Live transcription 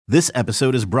This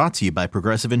episode is brought to you by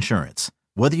Progressive Insurance.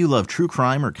 Whether you love true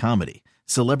crime or comedy,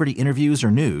 celebrity interviews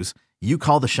or news, you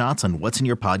call the shots on what's in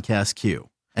your podcast queue.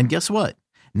 And guess what?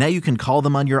 Now you can call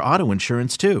them on your auto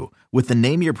insurance too with the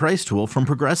Name Your Price tool from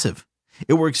Progressive.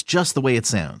 It works just the way it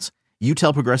sounds. You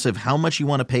tell Progressive how much you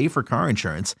want to pay for car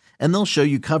insurance, and they'll show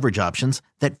you coverage options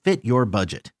that fit your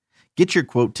budget. Get your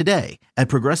quote today at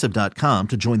Progressive.com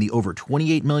to join the over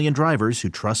 28 million drivers who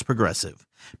trust Progressive.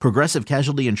 Progressive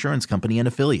Casualty Insurance Company and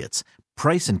Affiliates.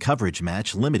 Price and coverage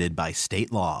match limited by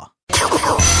state law.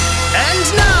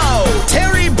 And now,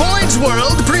 Terry Boyd's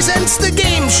World presents the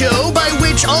game show by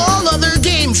which all other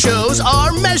game shows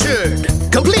are measured.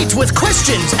 Complete with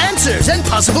questions, answers, and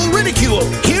possible ridicule.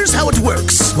 Here's how it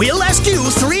works. We'll ask you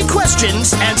 3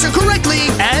 questions, answer correctly,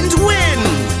 and win.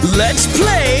 Let's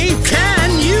play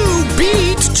Can You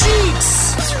Beat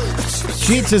Cheats?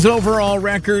 Cheats' overall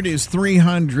record is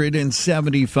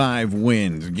 375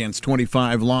 wins against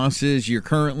 25 losses. You're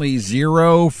currently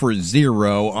 0 for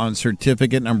 0 on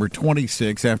certificate number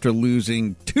 26 after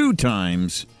losing 2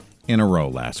 times in a row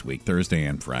last week, Thursday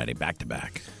and Friday,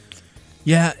 back-to-back.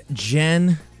 Yeah,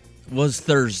 Jen was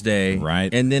Thursday.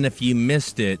 Right. And then if you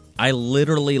missed it, I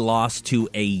literally lost to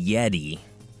a Yeti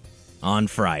on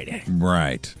Friday.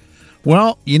 Right.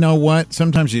 Well, you know what?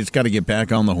 Sometimes you just got to get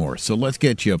back on the horse. So let's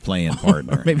get you a playing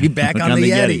partner. Maybe back on the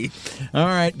Yeti. All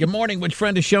right. Good morning. Which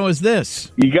friend of show is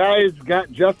this? You guys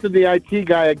got Justin, the IT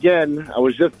guy, again. I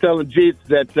was just telling Jeets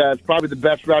that it's probably the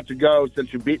best route to go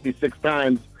since you beat me 6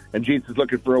 times, and Jeets is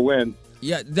looking for a win.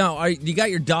 Yeah, no, you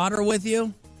got your daughter with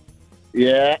you?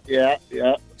 Yeah.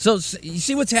 So you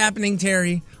see what's happening,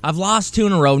 Terry? I've lost 2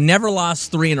 in a row, never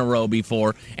lost 3 in a row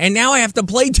before, and now I have to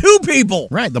play 2 people.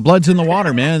 Right, the blood's in the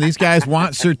water, man. These guys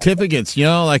want certificates. You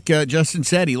know, like Justin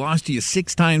said, he lost to you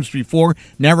 6 times before,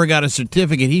 never got a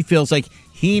certificate. He feels like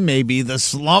he may be the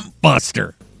slump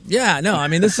buster. Yeah, no, I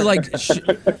mean, this is like,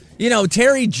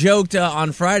 Terry joked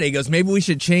on Friday, he goes, maybe we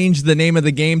should change the name of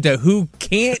the game to Who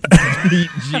Can't Beat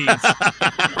Jeets.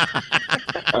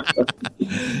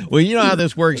 Well, you know how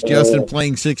this works, Justin,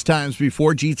 playing 6 times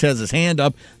before. Jeets has his hand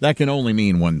up. That can only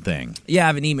mean one thing. Yeah, I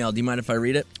have an email. Do you mind if I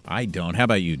read it? I don't. How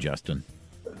about you, Justin?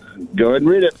 Go ahead and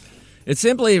read it. It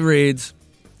simply reads,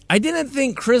 I didn't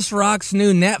think Chris Rock's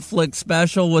new Netflix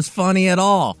special was funny at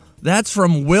all. That's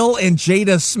from Will and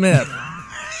Jada Smith.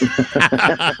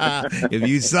 If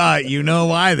you saw it, you know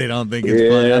why they don't think it's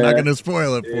funny. I'm not going to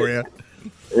spoil it for you.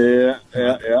 Yeah.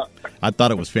 I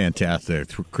thought it was fantastic.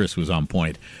 Chris was on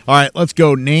point. All right, let's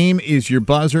go. Name is your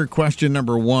buzzer. Question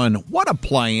number 1. What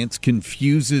appliance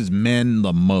confuses men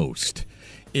the most?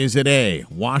 Is it A,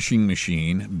 washing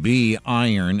machine, B,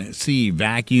 iron, C,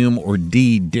 vacuum, or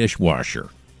D, dishwasher?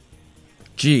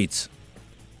 Jeets.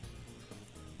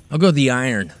 I'll go the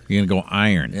iron. You're going to go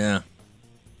iron. Yeah.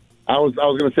 I was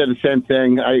going to say the same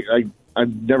thing.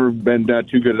 I've never been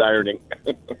too good at ironing.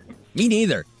 Me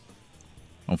neither.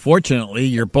 Unfortunately,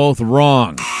 you're both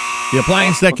wrong. The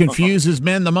appliance that confuses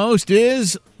men the most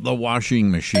is the washing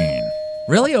machine.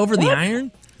 Really? Over the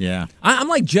iron? Yeah. I'm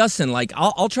like Justin. Like,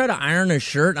 I'll try to iron a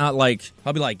shirt. I'll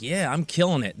be like, yeah, I'm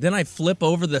killing it. Then I flip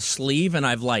over the sleeve and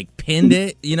I've like pinned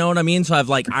it. You know what I mean? So I've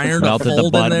like ironed a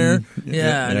fold in there.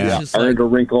 Yeah. And it's just ironed a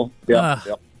wrinkle. Yeah.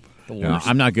 No,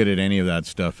 I'm not good at any of that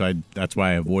stuff. That's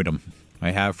why I avoid them.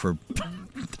 I have for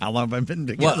how long have I been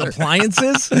together? What,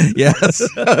 appliances? Yes.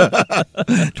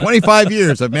 25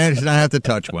 years. I've managed to not have to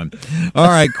touch one. All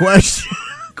right, question.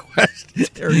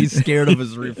 Terry's scared of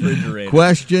his refrigerator.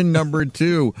 Question number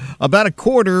 2. About a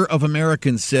quarter of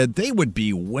Americans said they would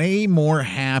be way more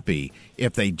happy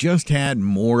if they just had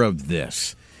more of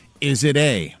this. Is it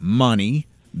A, money,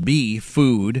 B,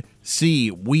 food, C,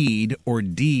 weed, or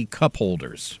D, cup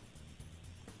holders?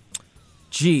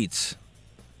 Jeets.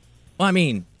 Well, I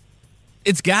mean,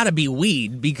 it's got to be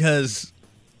weed because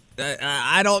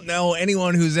I don't know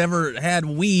anyone who's ever had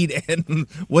weed and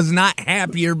was not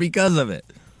happier because of it.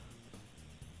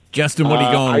 Justin, what are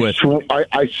you going with?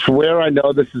 I swear I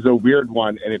know this is a weird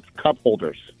one, and it's cup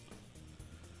holders.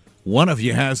 One of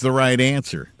you has the right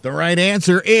answer. The right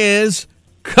answer is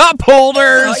cup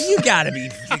holders. Oh, you got to be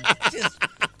just...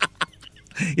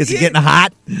 Is it getting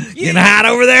hot? Getting hot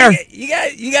over there?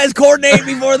 You guys coordinate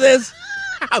before this?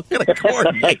 I'm going to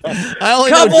coordinate. I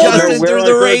only Cup know holders Justin through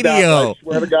the radio. I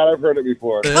swear to God, I've heard it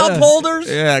before. Cup holders?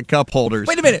 Yeah, cup holders.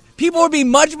 Wait a minute. People would be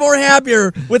much more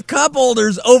happier with cup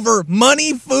holders over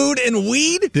money, food, and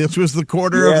weed? This was the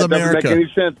quarter of America. Doesn't make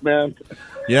any sense, man.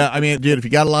 Yeah, I mean, dude, if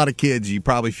you got a lot of kids, you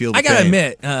probably feel the I gotta same.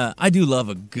 admit, I do love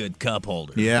a good cup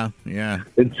holder. Yeah.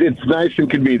 It's nice and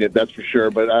convenient, that's for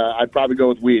sure. But I'd probably go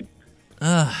with weed.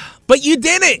 But you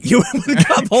didn't. You went with a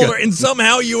cup holder, and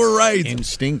somehow you were right.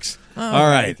 Instincts. All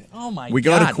right. Oh, my We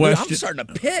God. go to question. Dude, I'm starting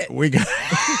to pit. We go.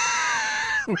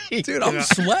 Dude, I'm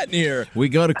sweating here. We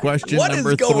go to question What is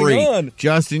number going 3. on?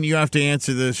 Justin, you have to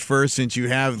answer this first since you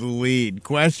have the lead.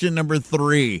 Question number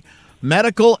 3.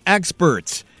 Medical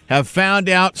experts have found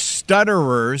out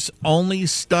stutterers only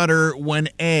stutter when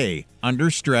A, under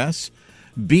stress,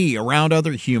 B, around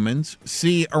other humans,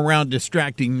 C, around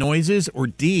distracting noises, or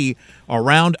D,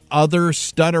 around other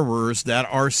stutterers that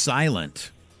are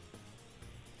silent.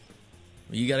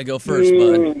 You got to go first,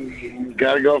 bud.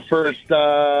 Got to go first.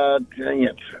 Dang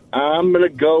it. I'm going to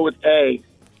go with A.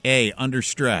 A, under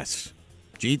stress.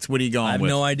 Jeets, what are you going I have with?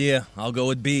 no idea. I'll go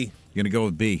with B. You're going to go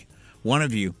with B. One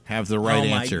of you have the right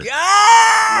answer. Oh,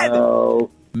 my God!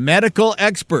 No. Medical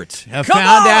experts have Come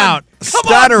found on! out Come on,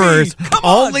 stutterers B! Come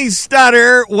on! only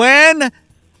stutter when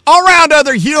around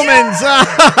other humans.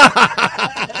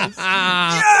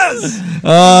 Yes!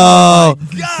 Oh,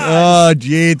 God!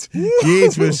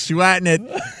 Jeets was sweating it.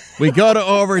 We go to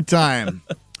overtime.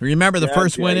 Remember, the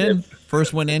first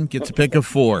one in gets a pick of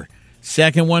 4.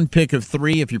 Second one, pick of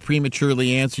 3. If you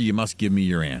prematurely answer, you must give me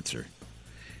your answer.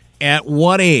 At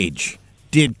what age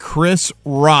did Chris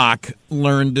Rock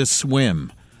learn to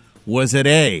swim? Was it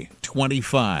A,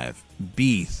 25,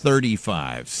 B,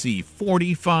 35, C,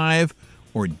 45,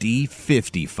 or D,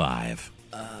 55?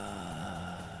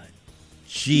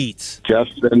 Jeets.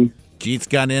 Justin. Jeets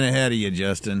got in ahead of you,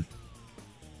 Justin.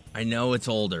 I know it's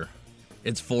older.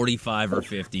 It's 45 or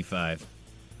 55.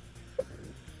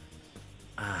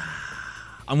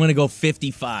 I'm going to go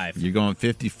 55. You're going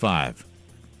 55.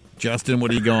 Justin, what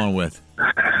are you going with?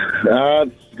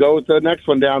 Let's go with the next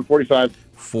one down, 45.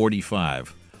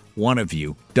 45. One of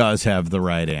you does have the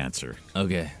right answer.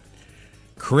 Okay.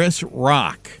 Chris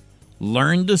Rock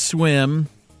learned to swim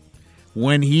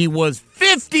when he was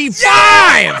 55.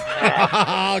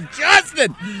 Oh,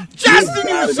 Justin! Justin,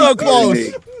 you were so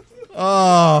close.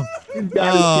 Oh,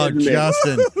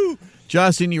 Justin.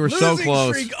 Justin, you were so Losing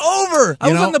close. streak over.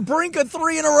 I was on the brink of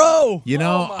 3 in a row. You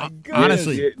know, Oh, my goodness.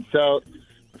 honestly, So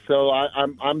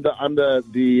I'm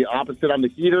the opposite. I'm the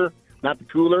heater, not the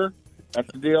cooler. That's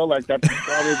the deal. Like that's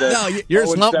probably the. No, you're a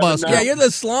slump 0-7 buster. now. Yeah, you're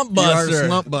the slump buster. You are a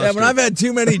slump buster. Yeah, when I've had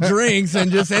too many drinks and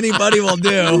just anybody will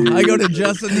do, I go to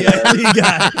Justin the IT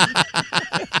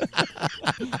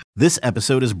guy. This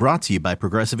episode is brought to you by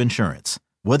Progressive Insurance.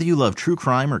 Whether you love true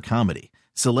crime or comedy,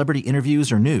 celebrity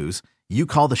interviews or news, you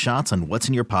call the shots on what's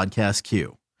in your podcast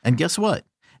queue. And guess what?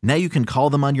 Now you can call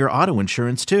them on your auto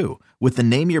insurance too with the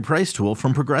Name Your Price tool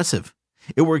from Progressive.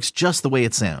 It works just the way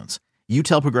it sounds. You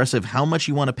tell Progressive how much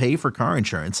you want to pay for car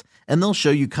insurance, and they'll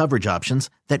show you coverage options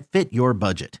that fit your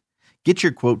budget. Get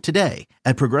your quote today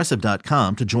at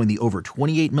Progressive.com to join the over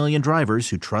 28 million drivers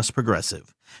who trust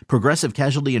Progressive. Progressive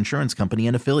Casualty Insurance Company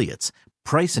and Affiliates.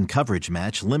 Price and coverage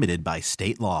match limited by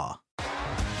state law.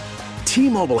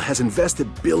 T-Mobile has invested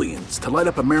billions to light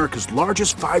up America's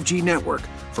largest 5G network,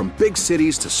 from big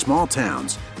cities to small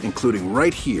towns, including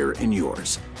right here in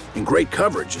yours. And great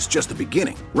coverage is just the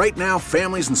beginning. Right now,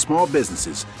 families and small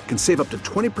businesses can save up to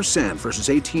 20% versus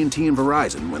AT&T and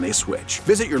Verizon when they switch.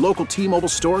 Visit your local T-Mobile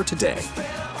store today.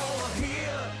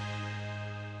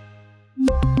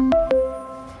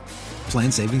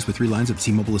 Plan savings with 3 lines of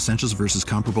T-Mobile Essentials versus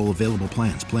comparable available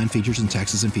plans. Plan features and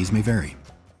taxes and fees may vary.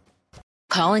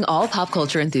 Calling all pop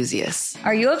culture enthusiasts.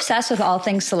 Are you obsessed with all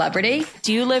things celebrity?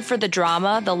 Do you live for the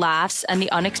drama, the laughs, and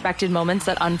the unexpected moments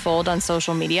that unfold on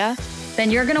social media? Then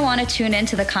you're going to want to tune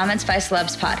into the Comments by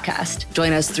Celebs podcast.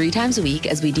 Join us 3 times a week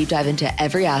as we deep dive into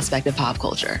every aspect of pop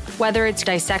culture. Whether it's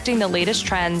dissecting the latest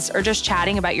trends or just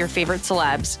chatting about your favorite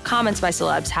celebs, Comments by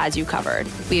Celebs has you covered.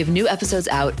 We have new episodes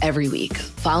out every week.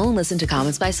 Follow and listen to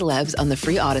Comments by Celebs on the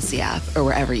free Odyssey app or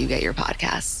wherever you get your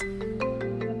podcasts.